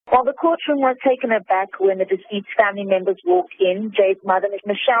While the courtroom was taken aback when the deceased's family members walked in, Jade's mother, Ms.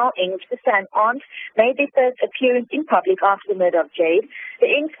 Michelle Ings, sister and aunt, made their first appearance in public after the murder of Jayde.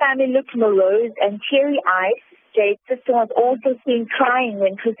 The Ings family looked morose and teary-eyed. Jade's sister was also seen crying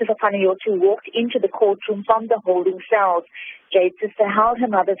when Christopher Panayiotou walked into the courtroom from the holding cells. Jade's sister held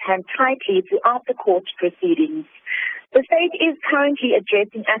her mother's hand tightly throughout the court proceedings. The state is currently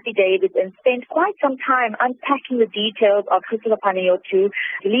addressing affidavits and spent quite some time unpacking the details of Christopher Panayiotou,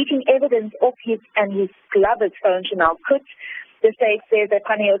 deleting evidence of his and his lover's phone, Chanel Kutz. The state says that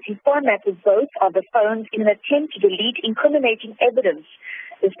Panayiotou formatted both of the phones in an attempt to delete incriminating evidence.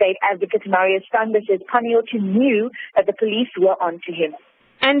 The state advocate Maria Standa says Panayiotou knew that the police were onto him.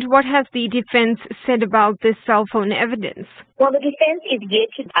 And what has the defense said about this cell phone evidence? Well, the defense is yet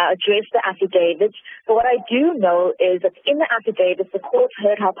to address the affidavits, but what I do know is that in the affidavits, the court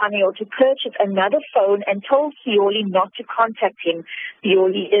heard how Panayiotou purchased another phone and told Sioli not to contact him.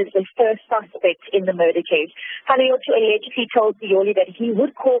 Sioli is the first suspect in the murder case. Panayiotou allegedly told Sioli that he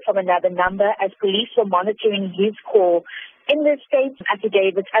would call from another number as police were monitoring his call. In the state's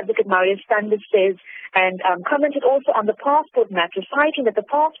affidavit, Advocate Maria Standa says, and commented also on the passport matter, citing that the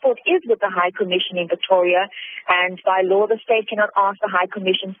passport is with the High Commission in Victoria, and by law the state cannot ask the High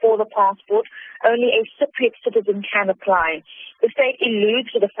Commission for the passport. Only a Cypriot citizen can apply. The state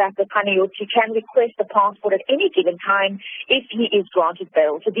alludes to the fact that Panayiotou can request the passport at any given time if he is granted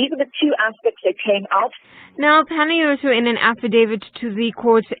bail. So these are the two aspects that came out. Now, Panayiotou, in an affidavit to the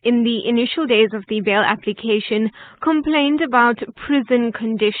court in the initial days of the bail application, complained about prison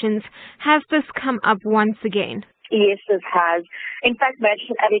conditions. Has this come up once again? Yes, this has. In fact,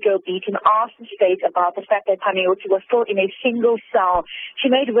 Magistrate Abigail Beaton asked the state about the fact that Panayiotou was still in a single cell. She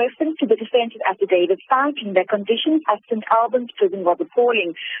made reference to the defense's affidavit, citing that conditions at St. Albans prison was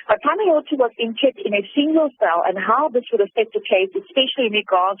appalling. But Panayiotou was kept in a single cell, and how this would affect the case, especially in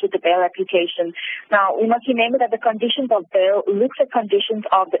regards with the bail application. Now, we must remember that the conditions of bail looks at conditions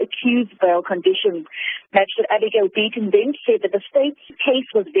of the accused bail conditions. Magistrate Abigail Beaton then said that the state's case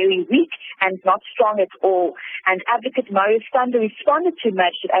was very weak and not strong at all. And Advocate Maria Standa responded to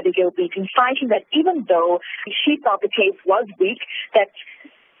Magistrate Abigail Beaton, citing that even though she felt the case was weak, that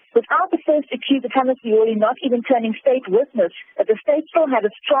without the first accused, Thomas Sioli not even turning state witness, that the state still had a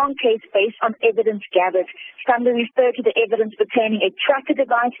strong case based on evidence gathered. Standa referred to the evidence pertaining a tracker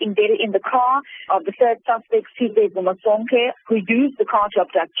device embedded in the car of the third suspect, Jayde-Leigh Paulse, who used the car to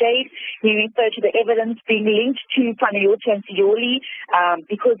abduct Jayde. He referred to the evidence being linked to Panayiotou and Sioli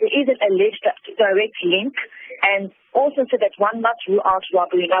because there is an alleged direct link, and also said that one must rule out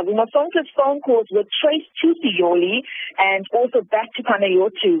robbery. Now, Paulse's phone calls were traced to Sioli and also back to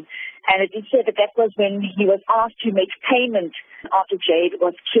Panayiotou. And it is said that that was when he was asked to make payment after Jayde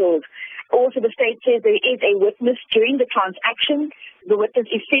was killed. Also, the state says there is a witness during the transaction. The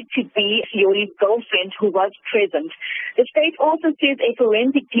witness is said to be Sioli's girlfriend who was present. The state also says a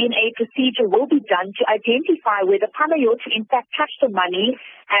forensic DNA procedure will be done to identify whether Panayiotou in fact touched the money,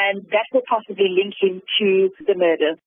 and that will possibly link him to the murder.